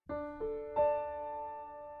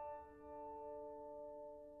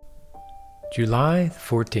July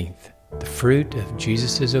 14th, the fruit of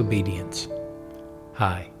Jesus' obedience.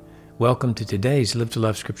 Hi, welcome to today's Live to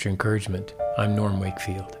Love Scripture Encouragement. I'm Norm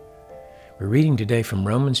Wakefield. We're reading today from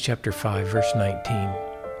Romans chapter 5, verse 19.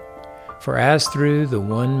 For as through the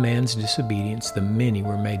one man's disobedience the many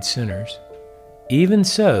were made sinners, even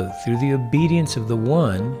so through the obedience of the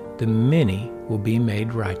one the many will be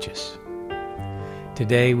made righteous.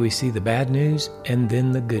 Today we see the bad news and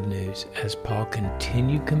then the good news as Paul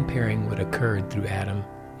continued comparing what occurred through Adam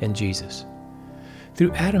and Jesus.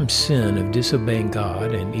 Through Adam's sin of disobeying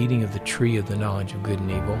God and eating of the tree of the knowledge of good and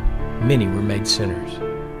evil, many were made sinners.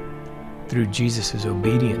 Through Jesus'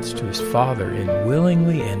 obedience to his Father in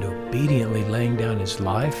willingly and obediently laying down his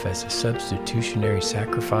life as a substitutionary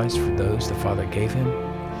sacrifice for those the Father gave him,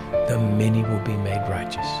 the many will be made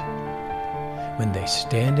righteous. When they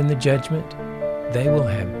stand in the judgment, they will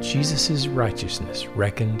have Jesus' righteousness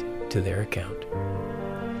reckoned to their account.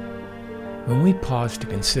 When we pause to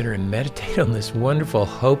consider and meditate on this wonderful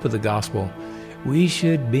hope of the gospel, we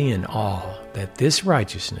should be in awe that this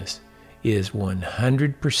righteousness is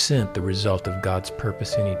 100% the result of God's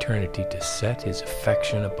purpose in eternity to set his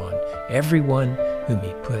affection upon everyone whom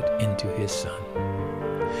he put into his Son.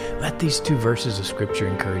 Let these two verses of Scripture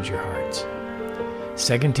encourage your hearts.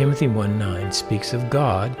 2 Timothy 1:9 speaks of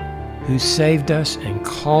God who saved us and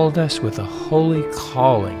called us with a holy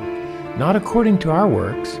calling, not according to our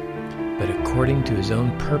works, but according to his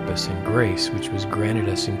own purpose and grace, which was granted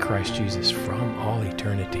us in Christ Jesus from all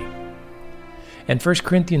eternity. And 1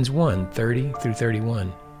 Corinthians 1:30 through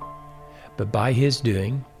 31. But by his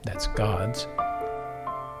doing, that's God's,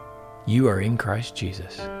 you are in Christ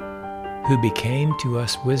Jesus, who became to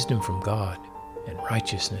us wisdom from God, and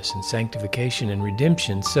righteousness and sanctification and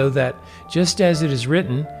redemption, so that, just as it is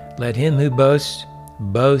written, let him who boasts,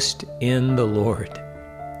 boast in the Lord.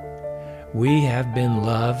 We have been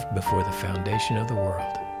loved before the foundation of the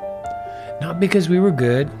world. Not because we were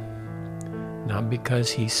good, not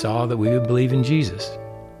because he saw that we would believe in Jesus,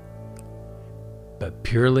 but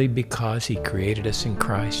purely because he created us in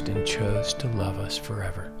Christ and chose to love us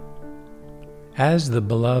forever. As the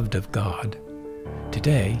beloved of God,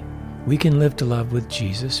 today we can live to love with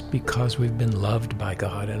Jesus because we've been loved by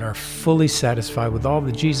God and are fully satisfied with all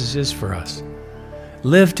that Jesus is for us.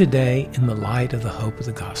 Live today in the light of the hope of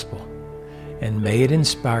the gospel, and may it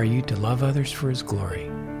inspire you to love others for his glory.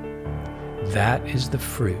 That is the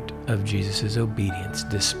fruit of Jesus' obedience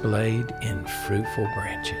displayed in fruitful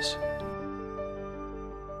branches.